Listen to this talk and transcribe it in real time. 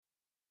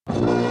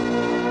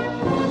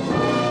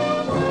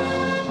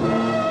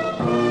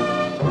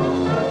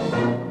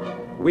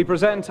we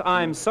present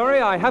I'm Sorry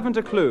I Haven't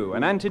a Clue,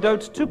 an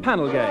antidote to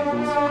panel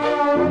games.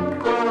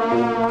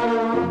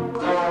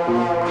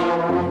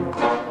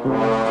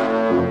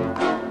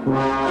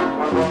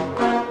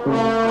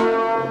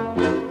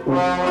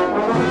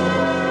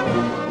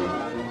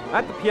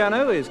 At the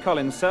piano is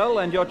Colin Sell,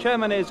 and your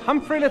chairman is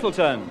Humphrey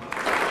Littleton.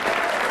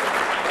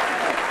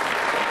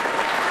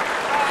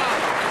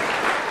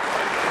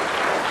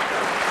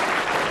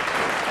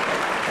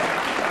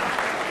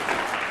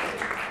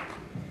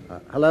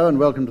 Hello and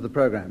welcome to the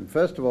programme.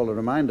 First of all, a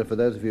reminder for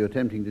those of you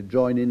attempting to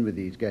join in with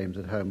these games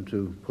at home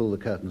to pull the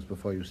curtains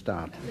before you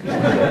start.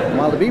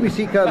 While the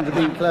BBC curtains are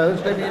being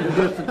closed, let me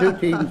introduce the two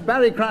teams,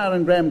 Barry Cryer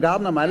and Graham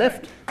Garden on my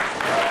left.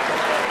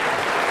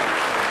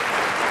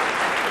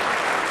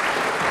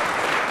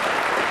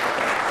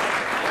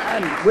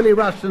 And Willie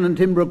Rushton and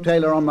Tim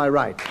Brooke-Taylor on my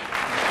right.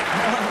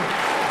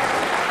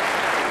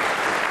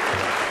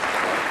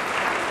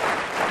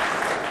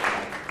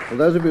 Well,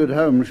 those of you at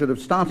home should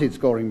have started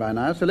scoring by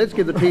now, so let's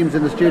give the teams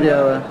in the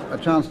studio a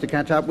chance to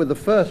catch up with the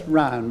first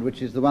round,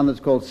 which is the one that's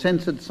called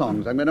Censored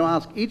Songs. I'm going to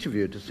ask each of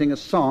you to sing a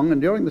song,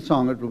 and during the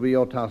song it will be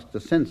your task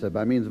to censor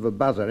by means of a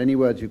buzzer any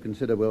words you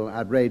consider will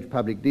outrage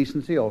public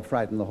decency or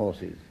frighten the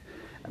horses.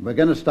 And we're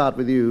going to start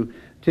with you,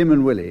 Tim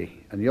and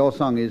Willie, and your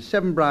song is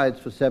Seven Brides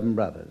for Seven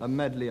Brothers. A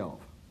medley of.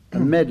 A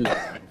medley of,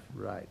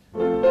 right.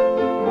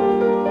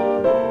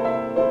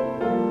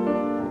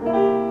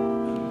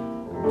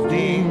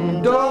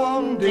 Ding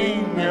dong,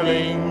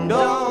 ding-a-ling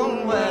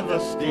dong, were the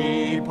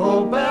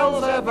steeple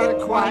bells ever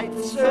quite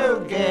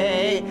so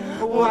gay?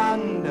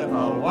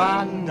 Wonderful,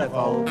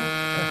 wonderful.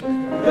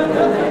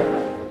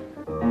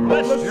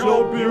 Bless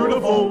you're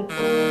beautiful,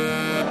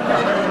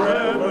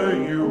 wherever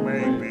you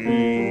may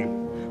be.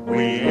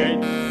 We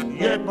ain't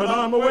yet, but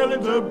I'm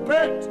willing to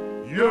bet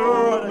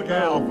you're the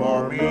gal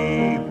for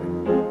me.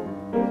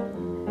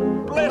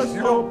 Bless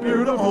you're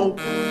beautiful,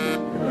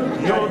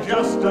 you're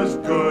just as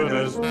good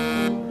as...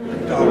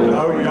 Don't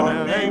know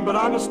your name, but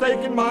I'm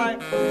mistaken my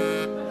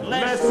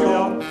bless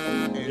your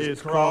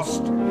is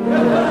crossed.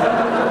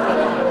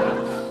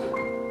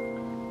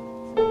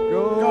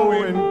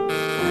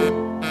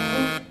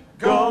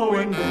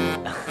 Going,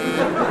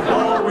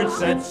 oh, it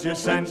sets your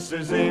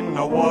senses in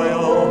a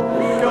whirl.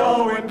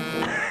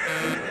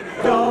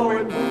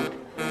 Going,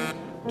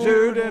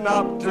 tooting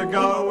up to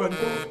go and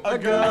a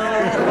girl.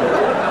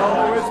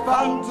 Oh, it's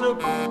fun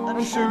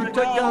to shoot a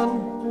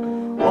gun.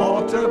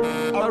 Or to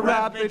a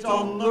rabbit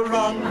on the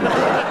run.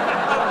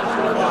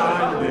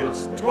 And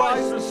it's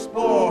twice as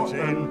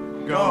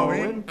sporting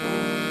going.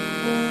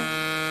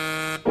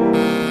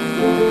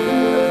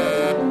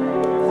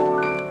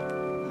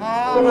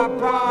 Oh, the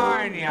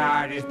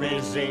barnyard is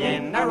busy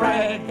in a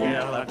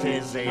regular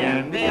tizzy,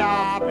 and the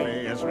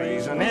obvious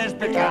reason is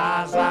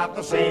because of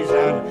the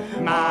season.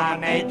 My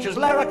nature's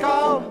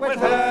lyrical with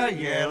her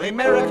yearly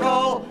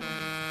miracle.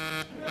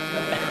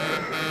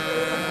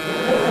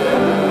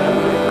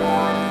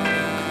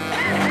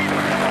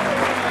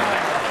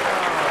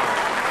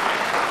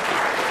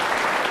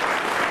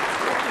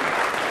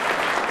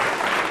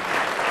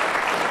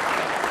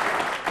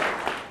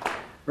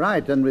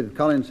 Right, and with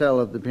Colin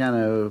Sell at the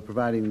piano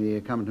providing the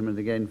accompaniment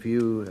again for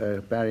you,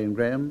 Barry and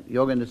Graham,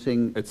 you're going to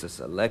sing... It's a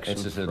selection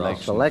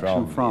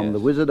from yes. The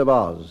Wizard of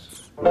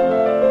Oz.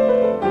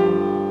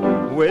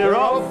 We're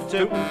off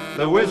to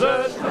the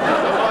wizard, the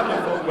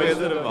wonderful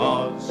Wizard of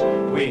Oz.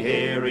 We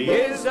hear he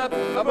is a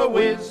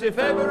whiz, if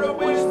ever a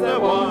whiz there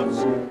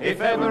was. If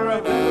ever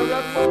a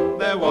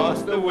there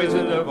was, the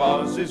Wizard of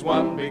Oz is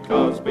one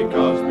because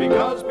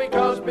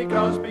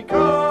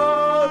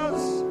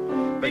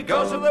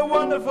of the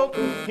wonderful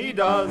he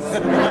does.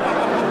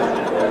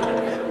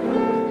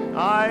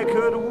 I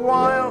could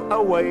while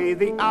away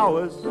the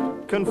hours,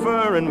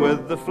 conferring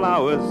with the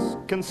flowers,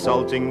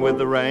 consulting with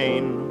the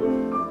rain.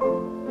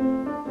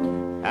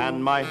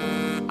 And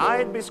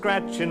I'd be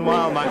scratching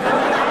while my head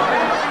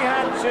be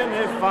hatching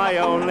if I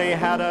only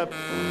had a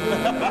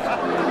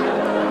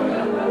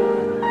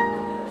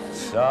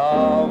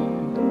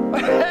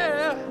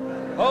somewhere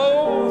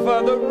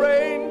over the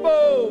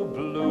rainbow,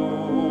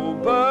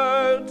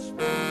 bluebirds.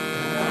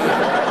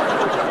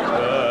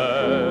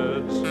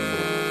 Birds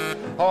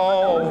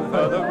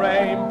over the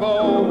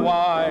rainbow,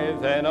 why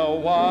then, oh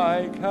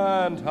why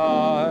can't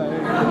I?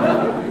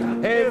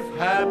 If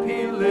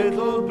happy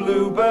little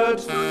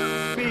bluebirds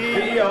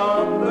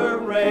beyond the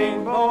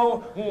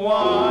rainbow,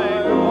 why,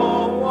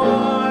 oh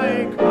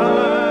why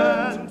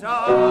can't I?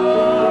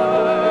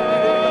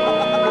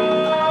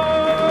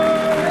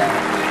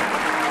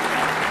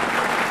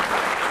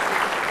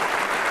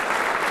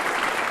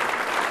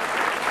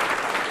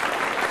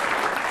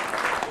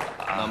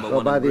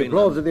 Well, by the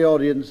applause of the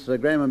audience,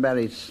 Graham and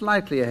Barry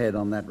slightly ahead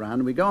on that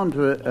round. We go on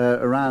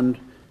to a round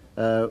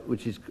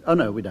which is... Oh,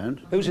 no, we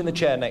don't. Who's in the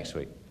chair next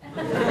week?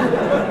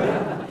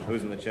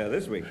 Who's in the chair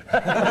this week?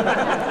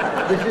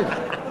 This is...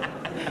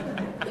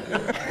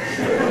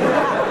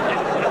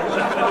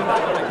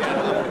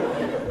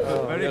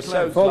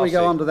 Before we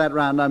go on to that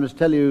round, I must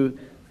tell you,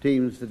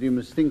 teams, that you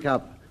must think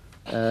up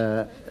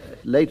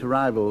late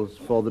arrivals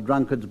for the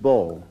Drunkards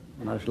Ball.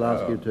 And I shall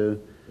ask you to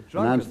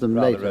announce them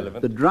rather later.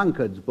 relevant. The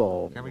Drunkards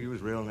Ball. Can we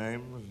use real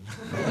names?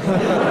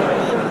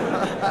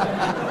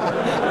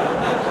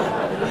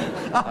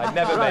 I'd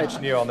never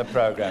mention you on the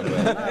programme,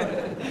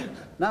 Will.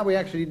 Now we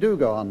actually do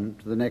go on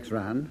to the next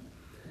round,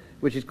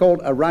 which is called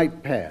a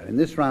right pair. In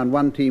this round,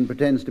 one team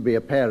pretends to be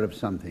a pair of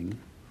something.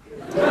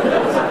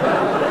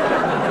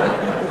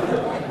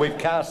 We've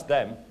cast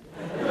them.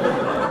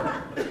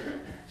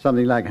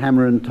 Something like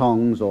Hammer and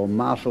Tongs or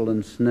Marshall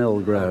and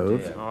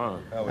Snellgrove. Oh,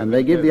 And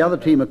they give the other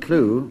team a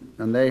clue,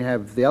 and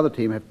the other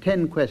team have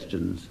 10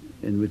 questions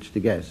in which to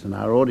guess. And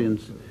our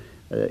audience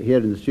here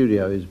in the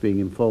studio is being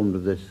informed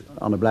of this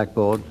on a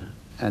blackboard,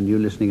 and you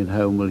listening at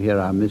home will hear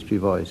our mystery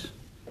voice.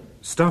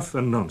 Stuff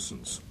and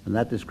nonsense. And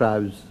that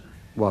describes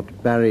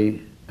what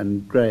Barry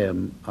and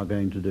Graham are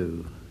going to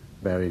do.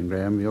 Barry and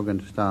Graham, you're going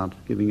to start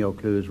giving your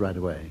clues right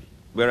away.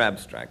 We're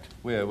abstract.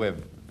 We're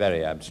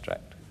very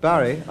abstract.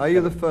 Barry, are you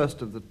the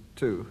first of the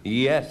two?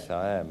 Yes,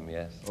 I am,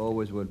 yes.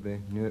 Always would be.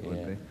 Knew it would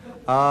Yeah. be.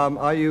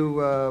 Are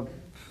you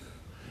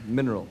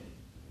mineral?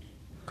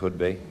 Could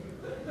be.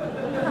 You're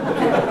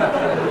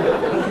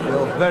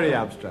very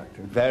abstract.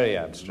 Very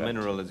abstract.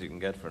 Mineral as you can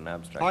get for an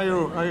abstract. Are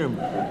you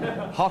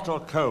hot or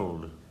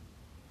cold?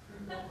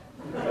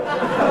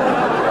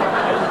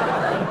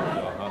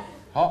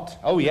 Hot?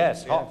 Oh,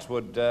 yes, hot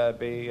would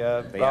be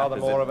rather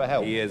more of a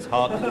help. He is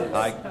hot.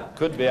 I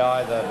could be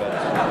either, but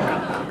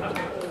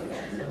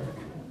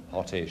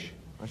hottish.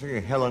 I was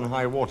thinking hell and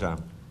high water.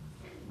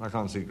 I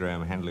can't see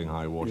Graham handling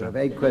high You water. have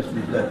 8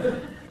 questions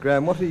left.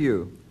 Graham, what are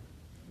you?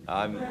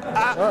 I'm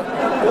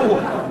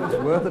It's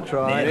worth a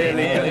try.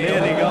 nearly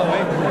got me.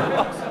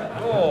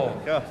 Oh,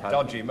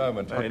 dodgy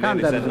moment. Very Count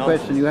nearly that as said a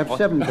question. You have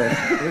nonsense. 7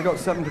 questions. We've got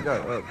 7 to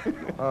go.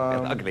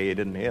 Luckily, he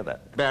didn't hear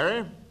that.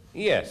 Barry?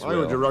 Yes, Are you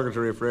a Will.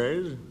 derogatory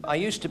phrase? I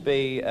used to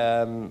be,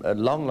 a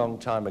long, long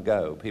time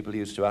ago, people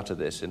used to utter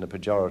this in a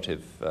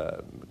pejorative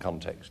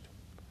context.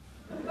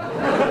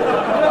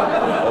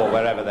 Or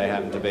wherever they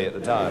happened to be at the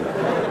time.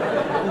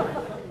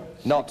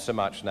 Not so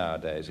much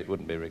nowadays. It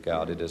wouldn't be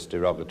regarded as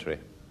derogatory.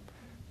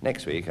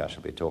 Next week I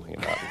shall be talking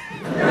about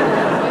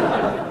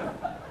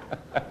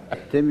it.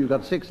 Tim, you've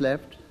got 6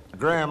 left.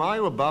 Graham, are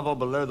you above or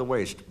below the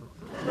waist?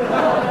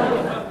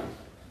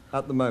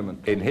 At the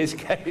moment. In his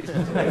case.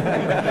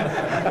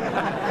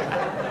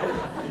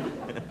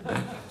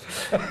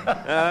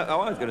 I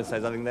was going to say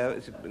something there.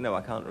 No, I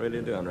can't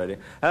really do it on radio.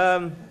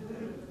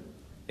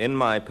 In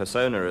my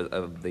persona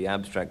of the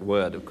abstract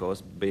word, of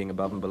course, being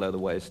above and below the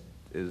waist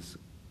is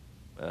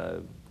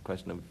a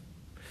question of a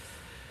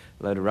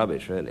load of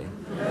rubbish, really.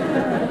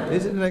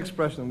 Is it an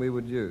expression we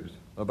would use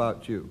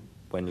about you?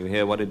 When you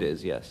hear what it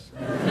is, yes.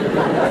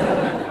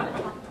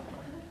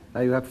 Now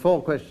you have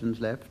 4 questions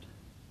left.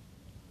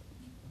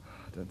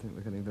 I don't think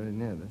we're getting very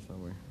near this, are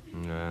we?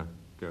 Yeah.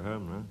 Go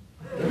home,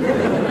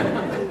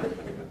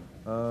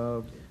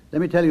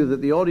 Let me tell you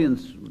that the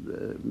audience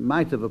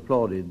might have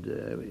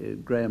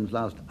applauded Graham's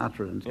last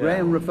utterance. Yeah.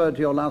 Graham referred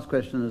to your last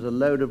question as a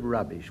load of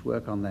rubbish.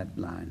 Work on that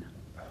line.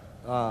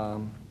 I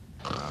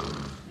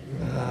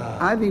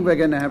think we're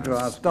going to have to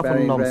ask Stuff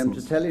Barry and and Graham to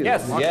nonsense. tell you.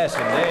 Yes, yes,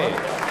 indeed.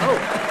 Oh,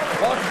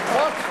 What?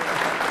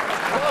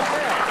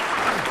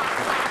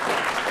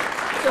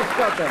 just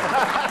got there.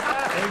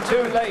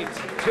 Too late.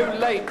 Too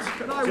late.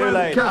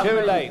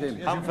 Too late.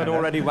 Humford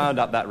already wound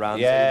up that round.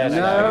 Yes. So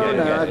you better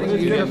No, get I it.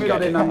 think you just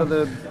got in under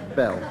the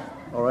bell.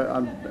 All right,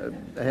 I'm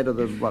ahead of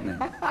the what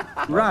now?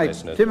 Right,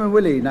 listeners. Tim and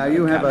Willie. Now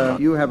you have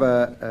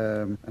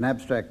an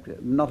abstract,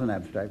 not an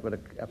abstract, but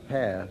a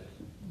pair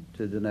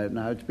to denote.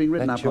 Now it's being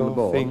written Let up on the your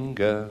board,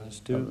 fingers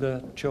do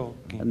the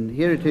chalking. and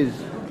here it is.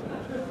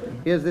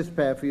 Here's this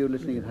pair for you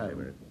listening at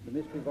home. The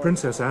mystery voice.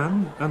 Princess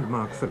Anne and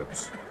Mark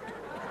Phillips.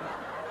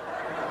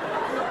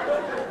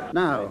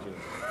 Now,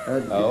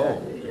 Ting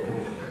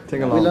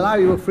we'll along. allow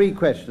you a free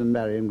question,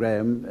 Barry and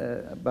Graham,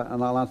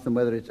 and I'll ask them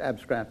whether it's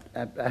abstract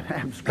or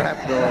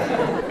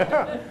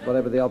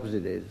whatever the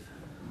opposite is.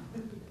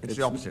 It's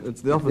the opposite.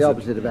 It's the opposite. The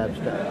opposite of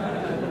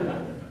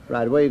abstract.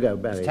 Right, away you go,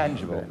 Barry. It's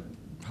tangible.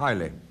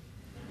 Highly.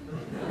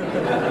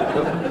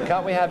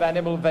 Can't we have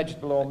animal,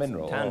 vegetable, or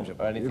mineral?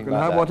 Tangible. Or anything You can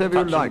like have that? whatever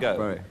you Touch and like, go.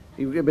 Barry.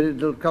 But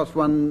it'll cost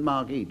 1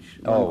 mark each.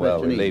 Oh, one well,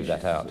 question we'll leave each.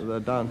 that out. So they're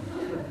done.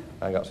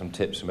 I got some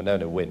tips from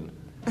Winona Wynne.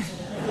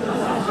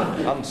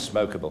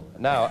 Unsmokable.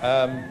 Now,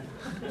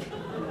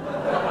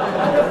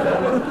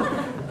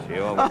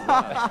 Sure.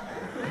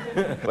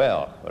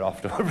 well, we're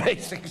off to a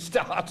racing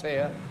start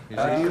here.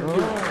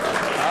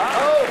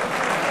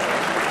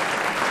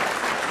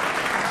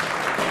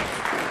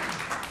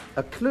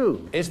 A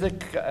clue. Is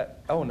the...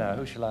 oh, no,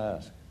 who shall I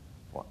ask?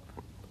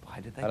 Why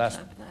did they I'll ask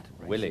clap that?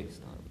 Willie.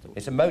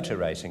 It's a motor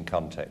racing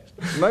context.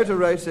 Motor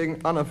racing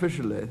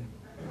unofficially.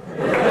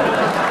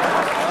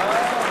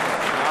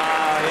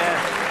 Ah, yes.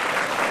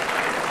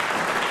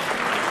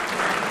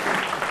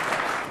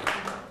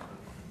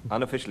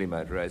 Unofficially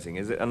motor racing.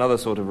 Is it another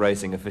sort of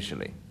racing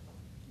officially?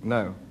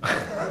 No.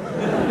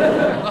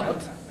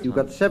 You've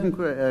got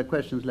 7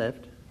 questions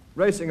left.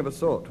 Racing of a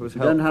sort was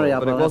Don't helpful, hurry up,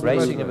 but it I'll wasn't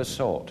Racing motor of a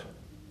sort.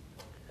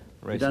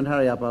 If you don't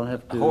hurry up, I'll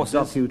have to Horses.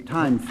 dock you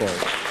time for it.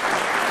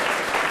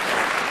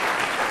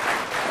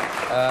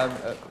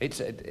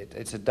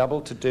 It's a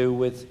double to do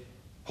with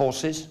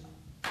horses.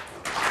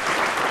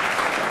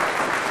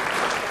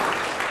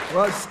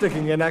 Well, it's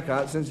sticking your neck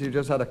out since you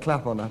just had a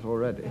clap on that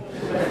already.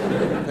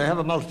 They have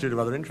a multitude of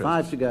other interests.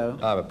 5 to go.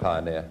 I'm a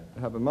pioneer.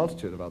 They have a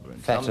multitude of other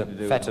interests.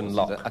 Fet and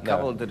lock. A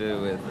couple to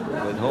do with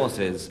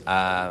horses,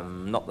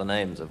 not the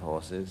names of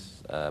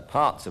horses,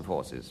 parts of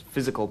horses,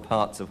 physical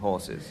parts of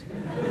horses.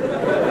 In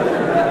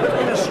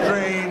a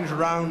strange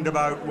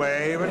roundabout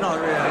way, but not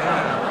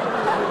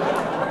really.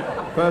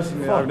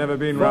 Personally, I've never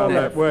been round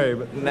that way,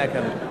 but... Neck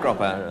and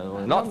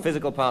cropper, not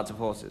physical parts of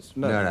horses.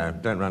 No,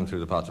 don't run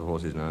through the parts of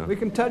horses now. We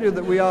can tell you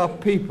that we are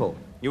people.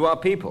 You are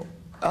people.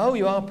 Oh,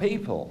 you are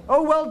people.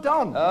 Oh, well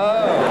done.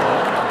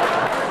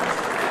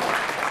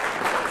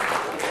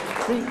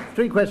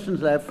 Three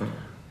questions left.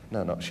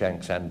 No, not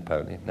Shanks and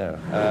Pony, no.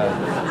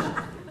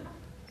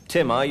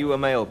 Tim, are you a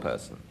male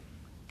person?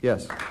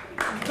 Yes.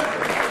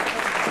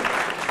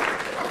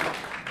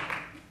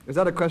 Is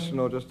that a question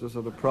or just a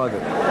sort of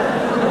private?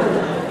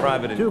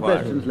 Private Two inquiry.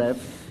 questions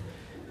left.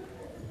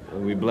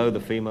 Will we blow the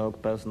female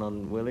person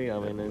on Willie? I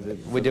mean, is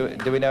it...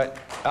 Do we know it?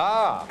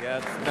 Ah! Yeah,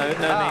 no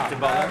need to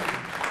bother.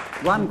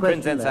 One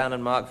question Princess left. Anne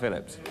and Mark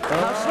Phillips.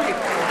 How sweet.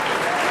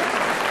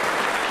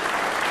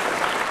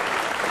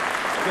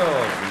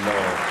 Good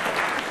Lord.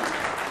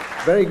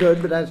 Very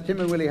good, but as Tim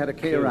and Willie had a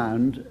clear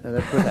round,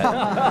 that put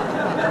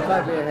them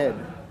slightly ahead.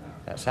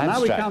 That's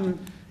Now we abstract. come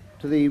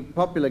to the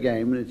popular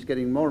game, and it's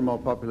getting more and more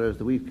popular as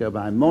the weeks go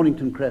by,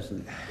 Mornington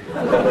Crescent.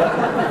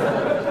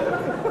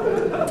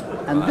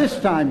 And this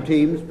time,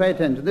 teams, pay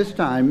attention, this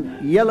time,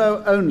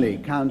 yellow only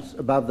counts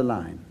above the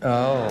line.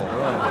 Oh.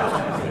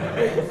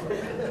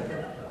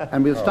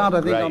 And we'll start,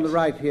 I think, great. on the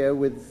right here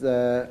with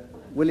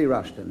Willie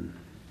Rushton.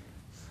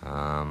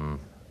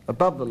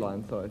 Above the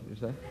line, sorry, did you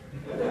say?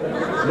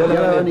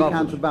 Yellow only above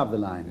counts the- above the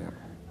line.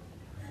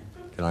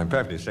 And I'm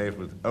perfectly safe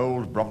with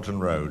Old Brompton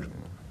Road.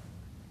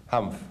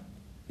 Humph.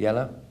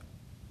 Yellow?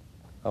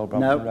 Old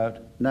Brompton Road?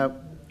 No.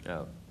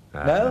 Oh.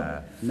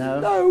 No? No.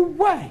 No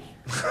way!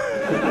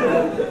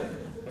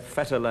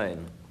 Fetter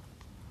Lane.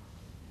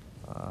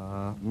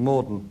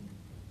 Morden.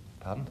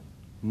 Pardon?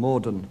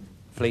 Morden.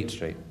 Fleet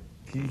Street.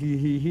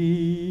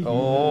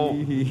 Oh.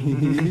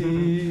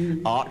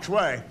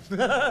 Archway.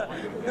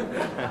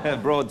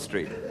 Broad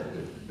Street.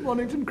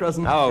 Mornington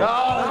Crescent. Oh.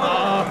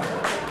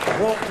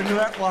 Walked into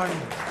that one.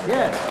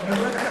 Yes.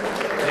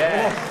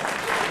 Yes.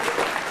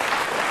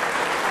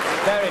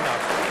 Very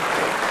nice.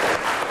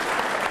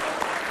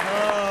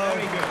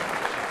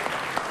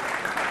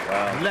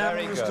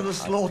 Very Lambs good. to the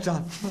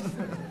slaughter.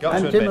 Got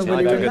And to Tim admit, and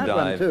Willie I with got that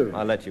one dive. too.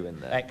 I'll let you in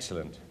there.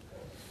 excellent.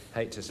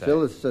 Hate to say. Still,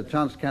 there's a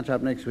chance to catch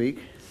up next week.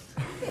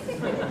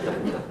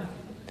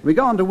 We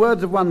go on to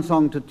words of one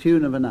song to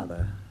tune of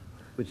another,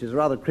 which is a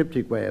rather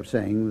cryptic way of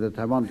saying that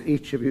I want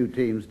each of you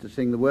teams to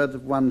sing the words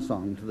of one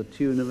song to the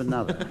tune of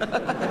another.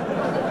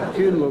 The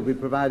tune will be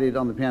provided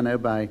on the piano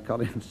by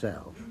Colin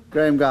Sell.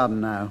 Graham Garden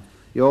now.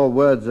 Your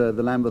words are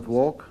The Lambeth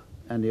Walk,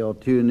 and your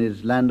tune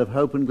is Land of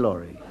Hope and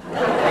Glory.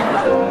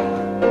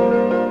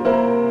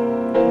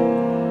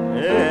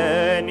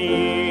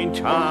 Any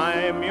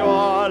time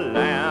your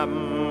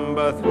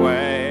Lambeth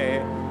way,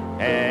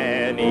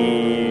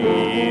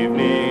 any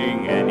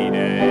evening, any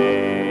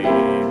day,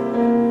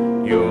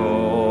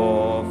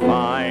 you'll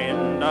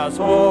find us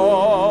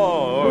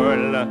all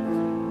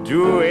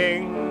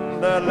doing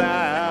the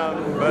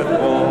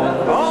Lambeth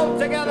Walk. All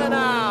together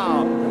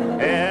now,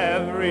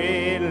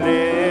 every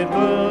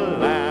little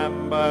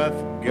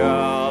Lambeth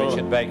girl.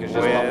 Richard Baker's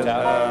just with popped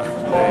out. a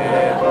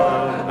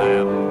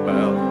little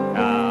Lambeth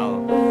cow.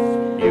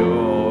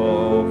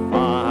 You'll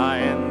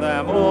find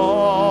them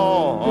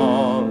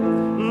all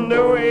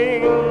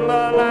doing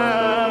the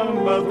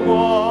Lambeth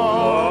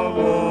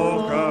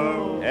Walk.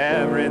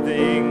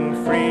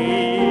 Everything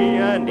free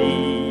and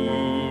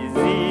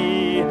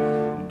easy.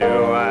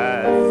 Do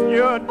as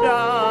you're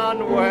done,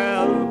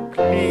 well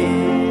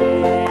please.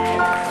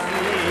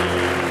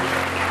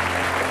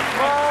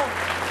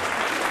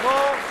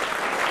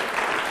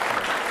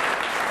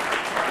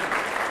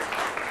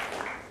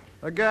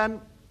 Again.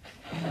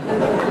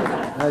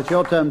 It's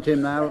your turn,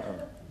 Tim, now.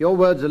 Your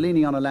words are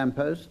leaning on a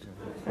lamppost.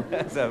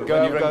 So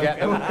Go over and get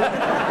them.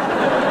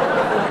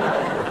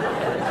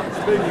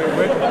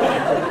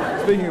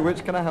 Speaking of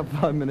which, can I have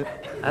 5 minutes?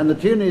 And the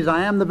tune is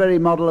I Am the Very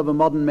Model of a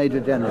Modern Major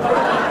General.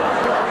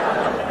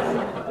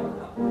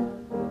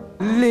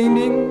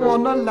 Leaning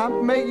on a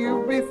lamp, may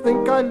you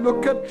think I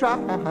look a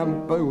tramp.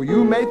 Oh,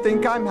 you may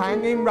think I'm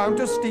hanging round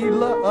to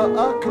steal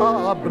a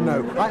car. But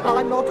no,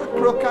 I'm not a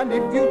crook, and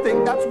if you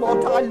think that's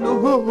what I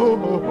look,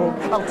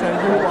 I'll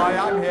tell you why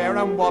I'm here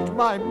and what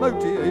my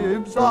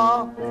motives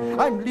are.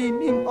 I'm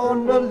leaning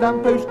on a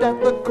lamppost at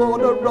the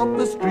corner of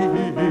the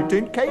street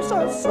in case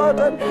a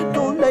sudden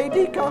little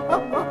lady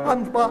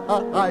comes by.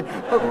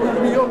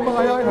 Oh, me, oh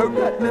my, I hope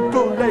that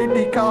little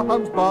lady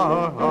comes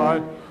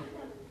by.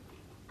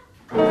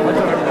 I don't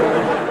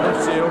know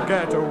if she'll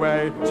get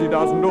away. She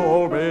doesn't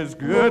always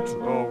get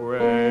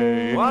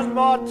away. one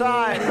more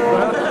time.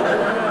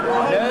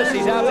 Yes,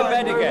 he's out of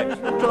bed again.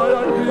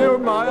 Try and hear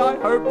my, I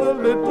hope the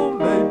little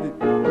lady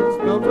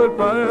sculpted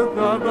birth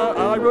that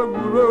I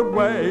would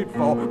wait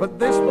for. But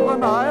this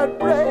one I'd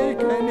break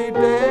any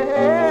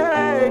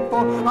day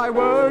for. I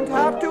won't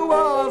have to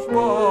ask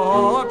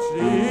what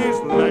she's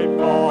late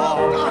for.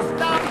 Oh,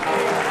 stop!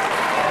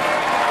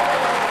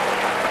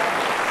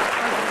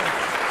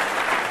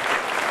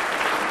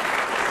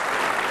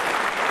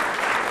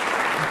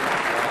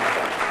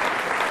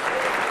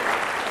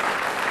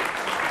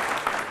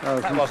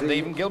 That wasn't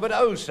even Gilbert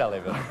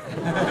O'Sullivan.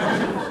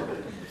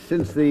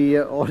 Since the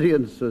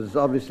audience was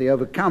obviously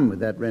overcome with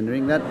that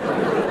rendering, that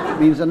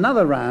means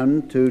another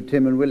round to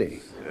Tim and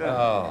Willie.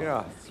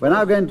 Yeah. We're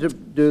now going to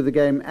do the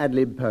game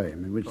Ad-Lib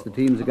Poem, in which the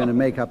teams are going to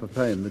make up a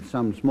poem with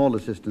some small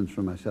assistance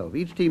from myself.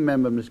 Each team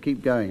member must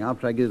keep going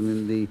after I give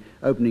them the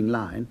opening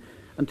line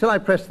until I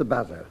press the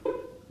buzzer,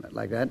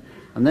 like that,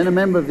 and then a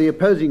member of the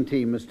opposing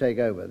team must take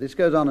over. This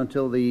goes on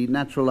until the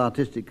natural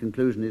artistic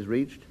conclusion is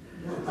reached,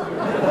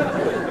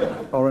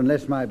 or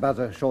unless my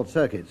buzzer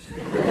short-circuits.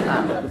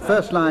 Now, the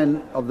first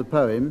line of the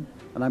poem,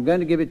 and I'm going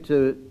to give it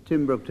to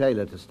Tim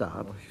Brooke-Taylor to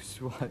start,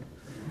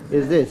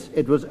 is this.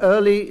 It was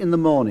early in the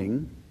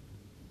morning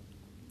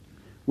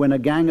when a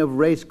gang of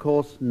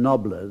racecourse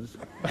nobblers...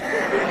 They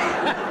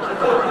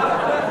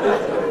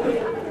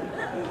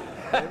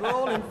were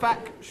all, in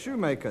fact,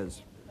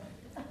 shoemakers.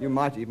 You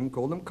might even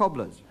call them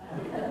cobblers.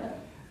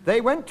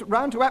 They went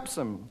round to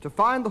Epsom to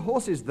find the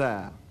horses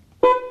there.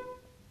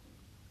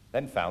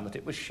 Then found that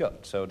it was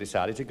shut, so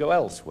decided to go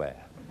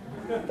elsewhere.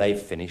 They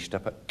finished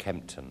up at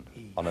Kempton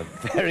on a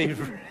very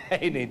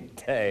rainy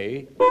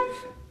day.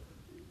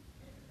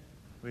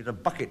 With a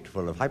bucket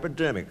full of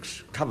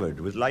hypodermics covered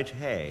with light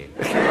hay.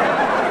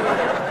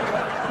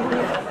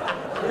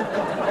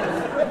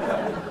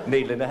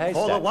 Needle in a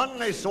haystack. For the one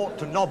they sought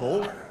to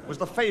nobble was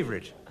the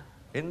favourite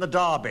in the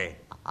derby.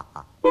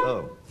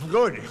 Oh,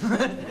 good.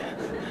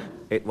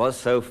 It was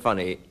so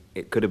funny,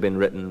 it could have been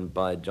written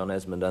by John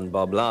Esmond and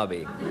Bob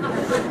Larby.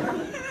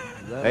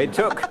 They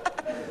took...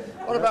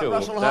 What about Two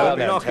Russell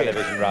well-known Harvey?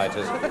 television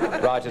writers.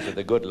 Writers of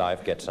The Good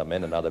Life get some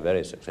in, another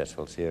very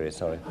successful series,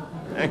 sorry.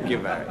 Thank you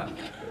very much.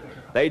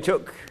 They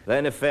took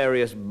their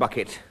nefarious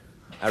bucket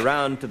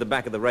around to the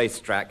back of the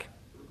racetrack,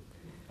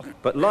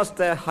 but lost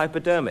their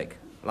hypodermic,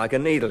 like a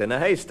needle in a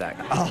haystack.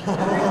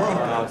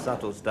 Oh,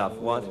 subtle stuff,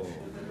 what?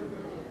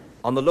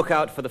 On the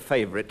lookout for the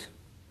favourite,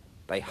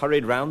 they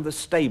hurried round the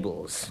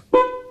stables.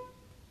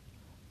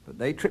 But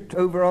they tripped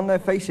over on their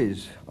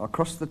faces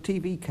across the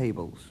TV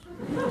cables.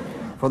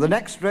 For the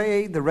next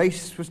day, the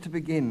race was to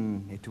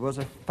begin. It was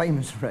a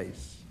famous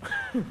race.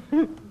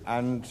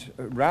 And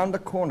round the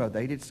corner,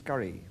 they did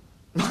scurry.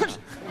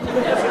 Haven't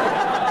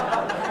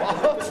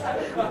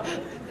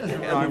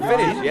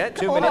finished yet.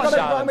 2 minutes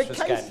silence for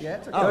case Scan.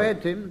 yet. Go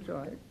ahead, Tim. It's all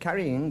right.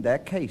 Carrying their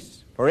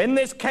case. For in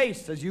this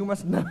case, as you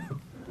must know...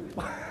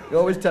 You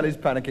always tell he's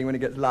panicking when he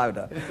gets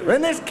louder. For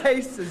in this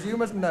case, as you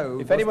must know...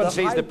 If anyone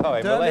sees the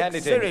poem, will they hand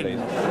it in, please?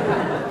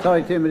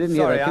 Sorry, Tim, I didn't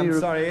hear Sorry, that. I'm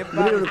sorry.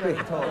 Will you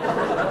repeat?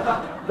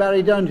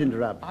 Barry, don't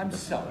interrupt. I'm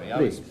sorry,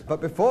 Please.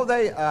 But before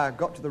they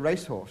got to the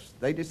racehorse,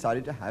 they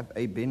decided to have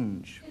a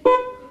binge.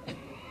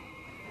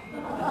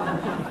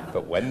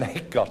 But when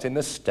they got in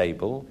the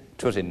stable,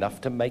 'twas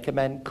enough to make a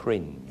man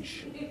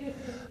cringe.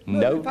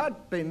 No, We've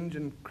had binge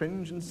and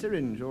cringe and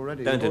syringe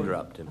already. Don't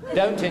interrupt him.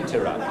 don't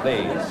interrupt,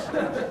 please.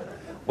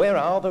 Where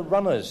are the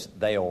runners,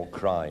 they all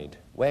cried.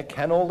 Where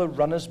can all the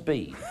runners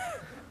be?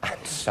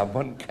 And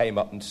someone came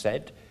up and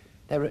said,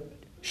 they're at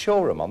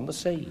Shoreham on the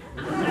sea.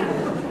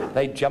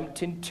 They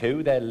jumped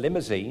into their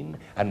limousine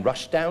and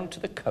rushed down to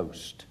the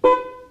coast.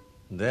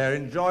 There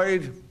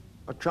enjoyed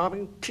a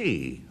charming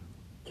tea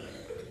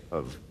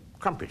of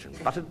crumpet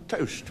and buttered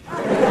toast.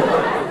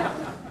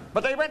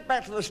 But they went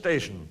back to the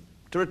station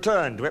to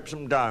return to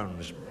Epsom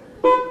Downs.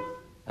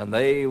 And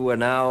they were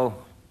now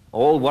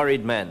all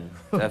worried men,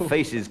 their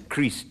faces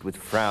creased with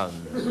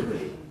frowns.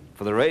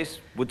 For the race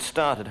would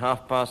start at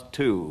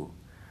 2:30,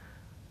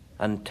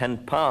 and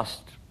 10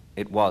 past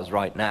it was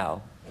right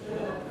now.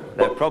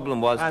 Their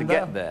problem was to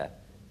get there.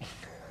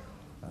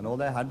 And all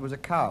they had was a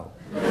cow.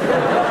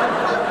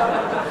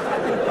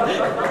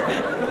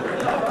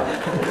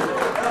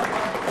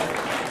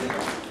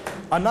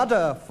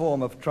 Another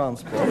form of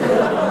transport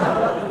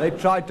they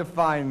tried to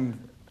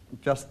find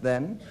just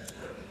then,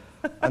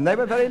 and they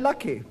were very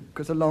lucky,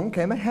 because along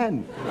came a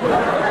hen.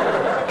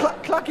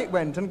 Cluck, cluck it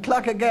went, and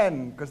cluck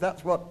again, because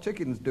that's what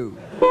chickens do.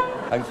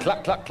 And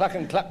cluck, cluck, cluck,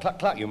 and cluck, cluck,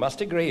 cluck. You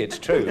must agree, it's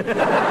true.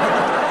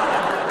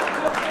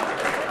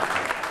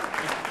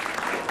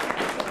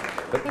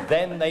 But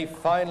then they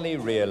finally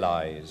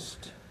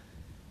realized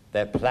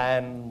their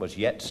plan was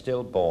yet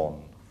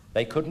stillborn.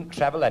 They couldn't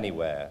travel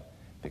anywhere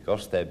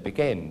because their big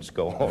end's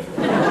gone.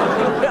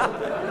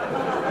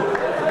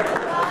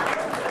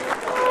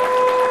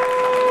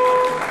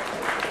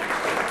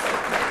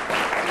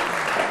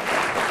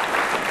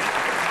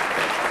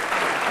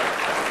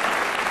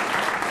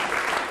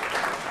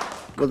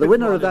 Well, the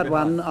winner of that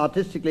one,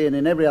 artistically and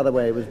in every other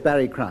way, was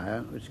Barry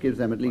Cryer, which gives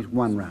them at least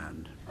one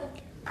round.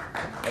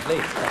 At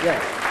least.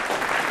 Yes.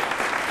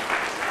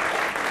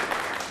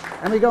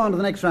 And we go on to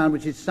the next round,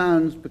 which is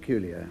Sounds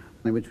Peculiar.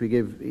 in which we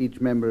give each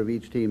member of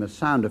each team a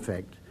sound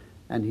effect,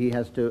 and he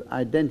has to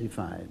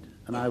identify it.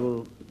 And I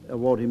will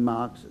award him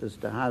marks as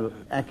to how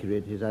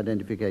accurate his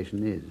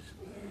identification is.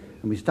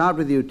 And we start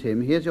with you,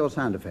 Tim. Here's your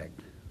sound effect.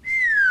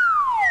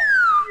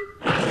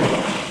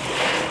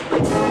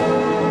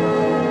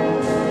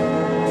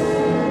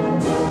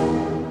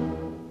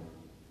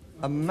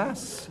 A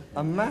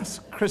mass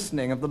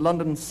christening of the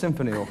London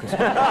Symphony Orchestra.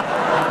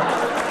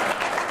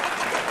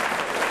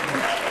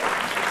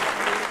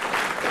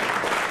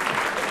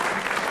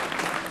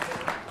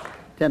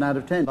 10 out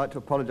of 10. I'd like to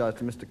apologise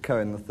to Mr.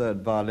 Cohen, the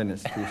third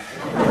violinist.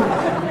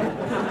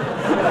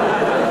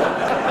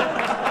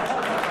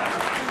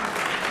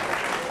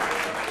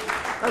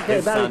 Okay,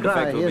 His Barry sound Cry,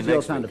 effect will be here's your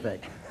next sound week.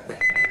 effect.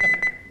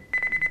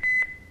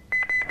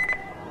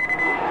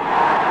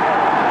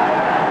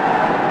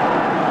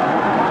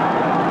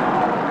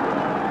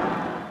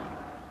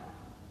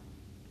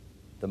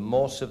 The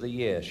Morse of the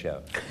Year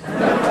show.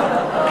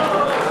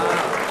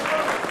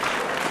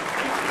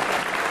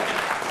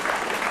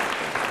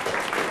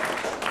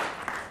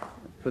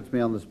 Puts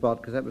me on the spot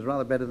because that was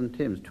rather better than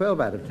Tim's.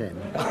 12 out of 10.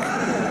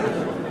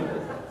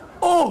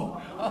 Oh!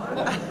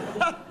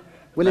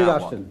 Willie Now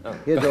Rushton, what? Oh.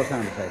 here's your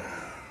sound effect.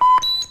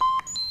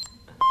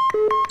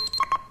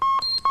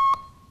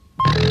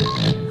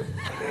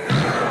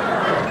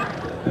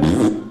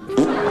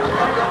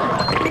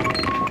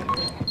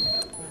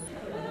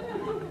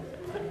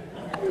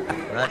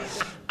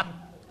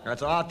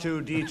 That's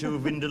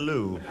R2-D2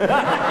 Vindaloo.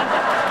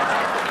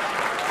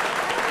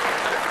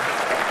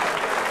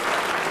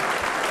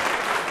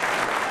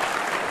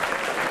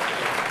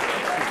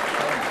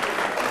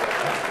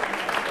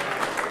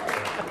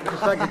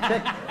 Just like to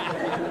check.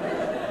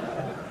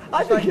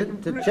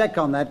 To check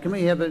on that, can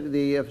we have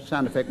the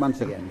sound effect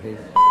once again, please?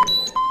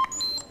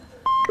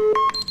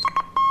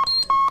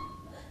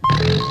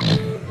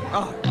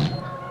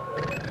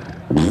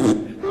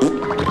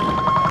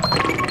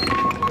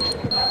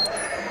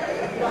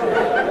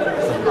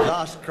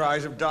 Last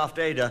cries of Daft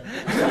Ada.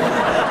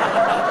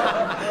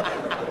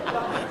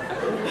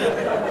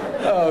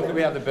 Oh, can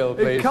we have the bill,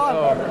 please? It can't,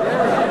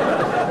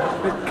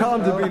 Oh, it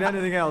can't have been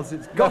anything else.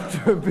 It's got to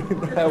have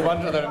been... no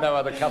wonder there are no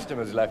other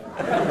customers left.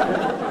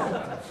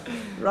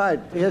 Right,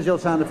 here's your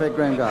sound effect,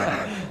 Graham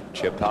Gardner.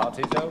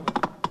 Chapati's over.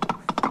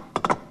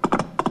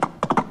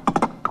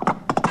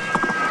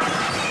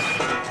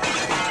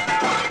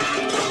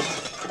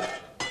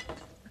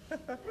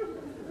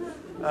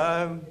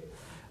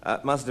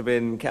 Must have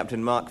been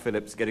Captain Mark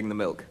Phillips getting the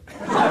milk.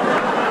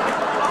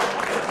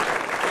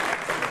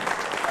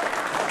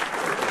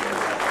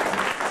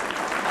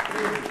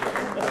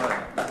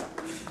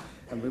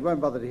 And we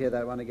won't bother to hear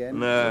that one again.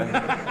 No.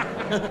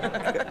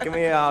 Can we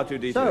hear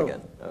R2-D2 So,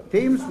 again? Oh.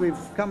 teams, we've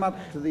come up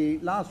to the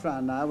last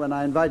round now when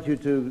I invite you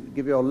to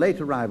give your late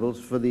arrivals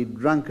for the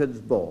Drunkards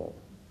Ball.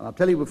 And I'll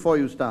tell you before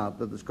you start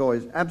that the score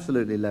is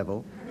absolutely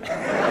level.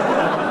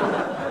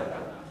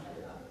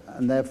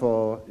 And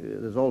therefore,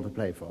 there's all to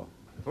play for.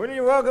 Will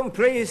you welcome,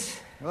 please,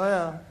 Oh,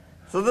 yeah.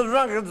 to the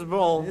Drunkards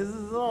Ball, This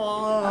is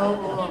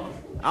all...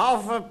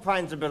 Alpha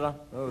Pintabilla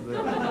Oh,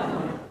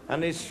 dear.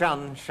 and his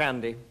son,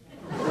 Shandy.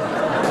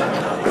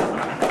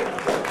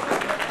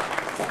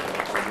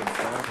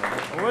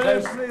 Will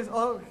you please...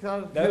 Oh,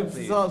 God. No,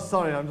 please. Oh,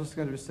 sorry, I'm just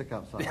going to be sick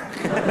outside.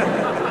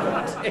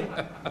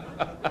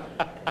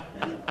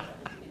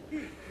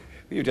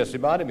 You just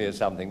reminded me of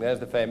something. There's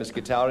the famous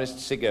guitarist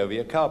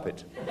Segovia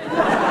Carpet.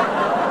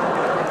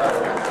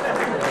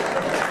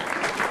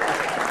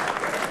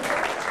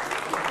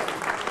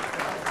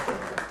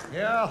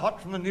 Yeah, hot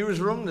from the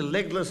newsroom, the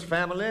Legless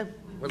family,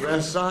 with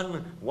their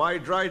son, Y.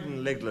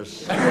 Dryden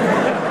Legless.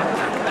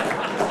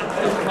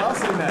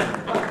 Classy name.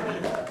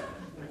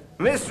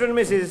 Mr. and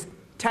Mrs.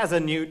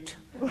 Tazanute.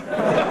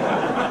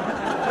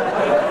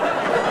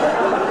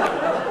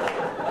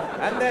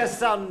 And their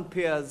son,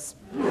 Piers.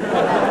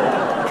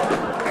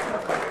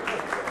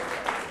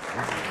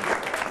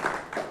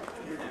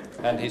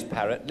 And his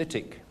parrot,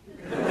 Litic.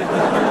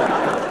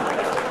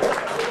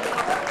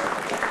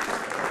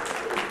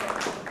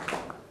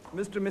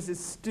 Mr. and Mrs.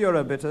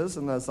 Sturebitters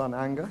and their son,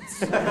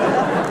 Angus.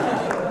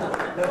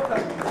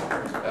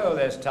 Oh,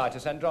 there's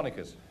Titus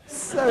Andronicus.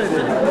 So it is.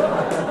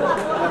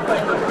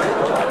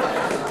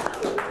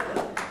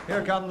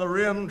 Here come the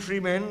Riam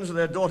Tremens and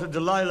their daughter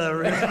Delilah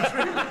Riam.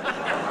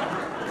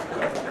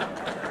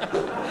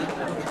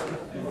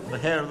 The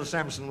hair of the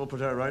Samson will put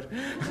her right.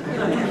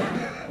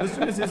 Mr.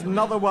 and Mrs.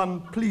 Another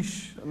One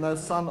Pleash and their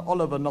son,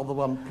 Oliver Another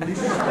One Pleash.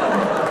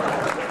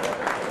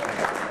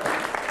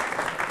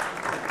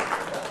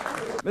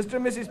 Mr.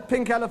 and Mrs.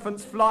 Pink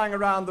Elephants flying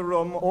around the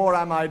room, or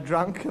am I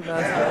drunk? And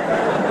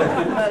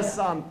their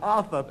son,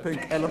 Arthur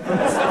Pink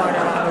Elephants flying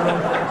around the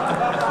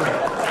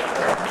room.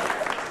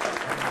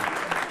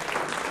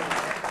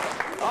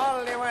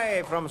 All the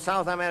way from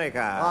South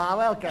America. Ah,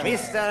 welcome.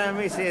 Mr. and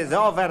Mrs.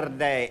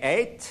 Overday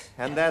 8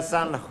 and their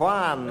son,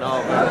 Juan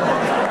Overday.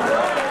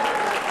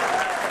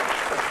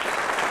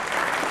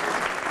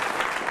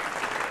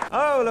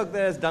 Oh, look,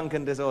 there's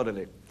Duncan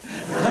Disorderly.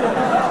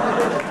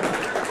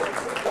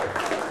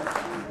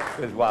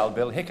 With Wild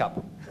Bill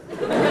Hiccup.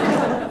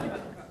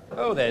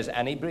 Oh, there's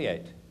Annie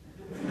Briette.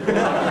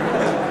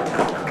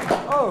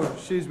 Oh,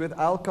 she's with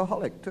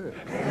alcoholic, too.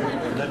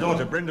 And their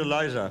daughter, Brenda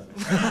Liza.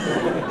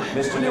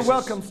 Will you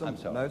welcome some... I'm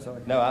sorry. No,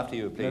 sorry. No, after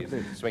you, please. No,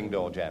 please. Swing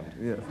door jammed.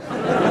 Yes.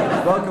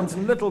 Welcome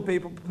some little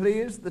people,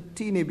 please. The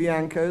Teeny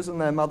Biancos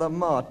and their mother,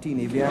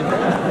 Martini Bianco.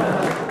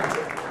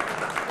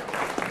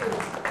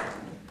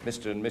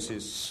 Mr. and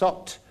Mrs.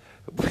 Sott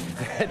with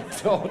their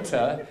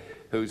daughter,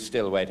 who's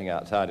still waiting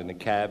outside in a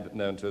cab,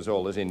 known to us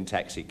all as In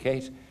Taxi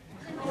Kate.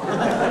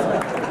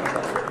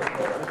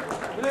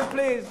 Will you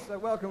please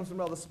welcome some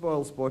rather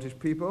spoiled, sportish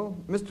people.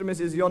 Mr. and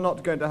Mrs. You're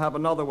Not Going to Have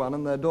Another One,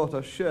 and their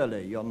daughter,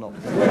 Shirley, You're Not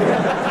Going to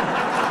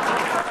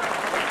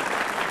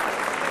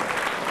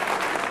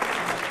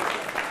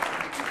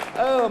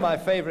Oh, my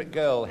favourite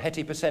girl,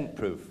 Hetty Percent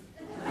Proof.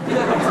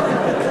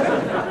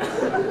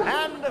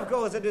 And, of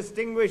course, a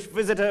distinguished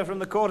visitor from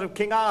the court of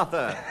King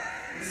Arthur,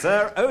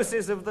 Sir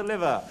Osis of the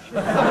Liver.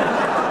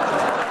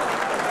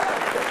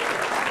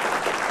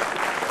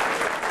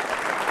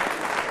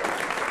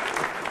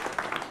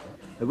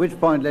 At which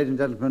point, ladies and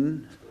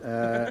gentlemen,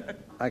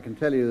 I can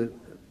tell you,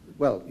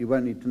 well, you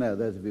won't need to know,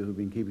 those of you who've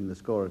been keeping the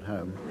score at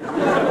home,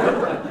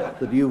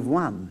 that you've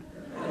won.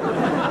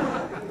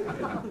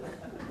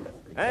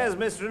 There's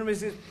Mr. and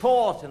Mrs.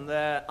 Port and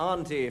their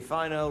auntie,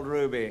 fine old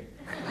Ruby.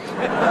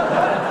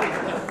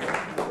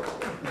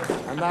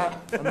 And that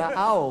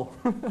owl.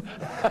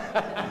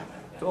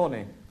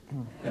 Tawny.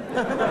 Not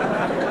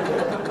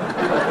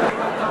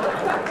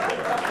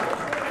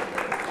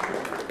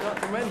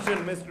to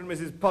mention Mr. and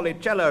Mrs.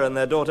 Policella and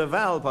their daughter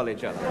Val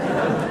Policella.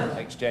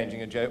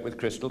 Exchanging a joke with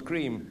Crystal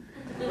Cream.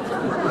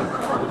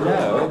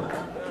 No.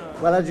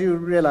 Well, as you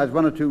realise,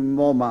 one or two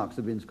more marks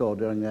have been scored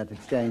during that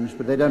exchange,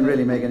 but they don't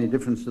really make any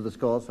difference to the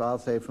score, so I'll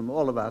say from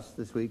all of us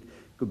this week,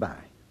 goodbye.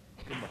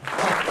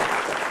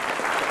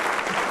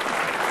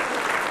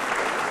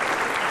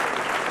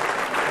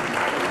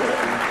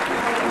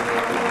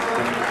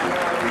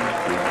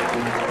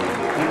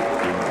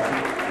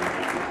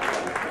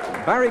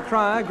 Barry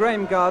Cryer,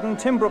 Graham Garden,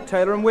 Tim Brooke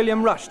Taylor and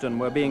William Rushton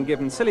were being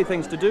given Silly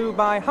Things to Do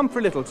by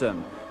Humphrey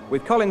Littleton,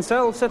 with Colin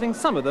Sells setting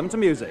some of them to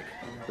music.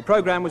 The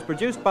programme was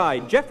produced by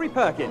Geoffrey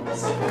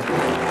Perkins.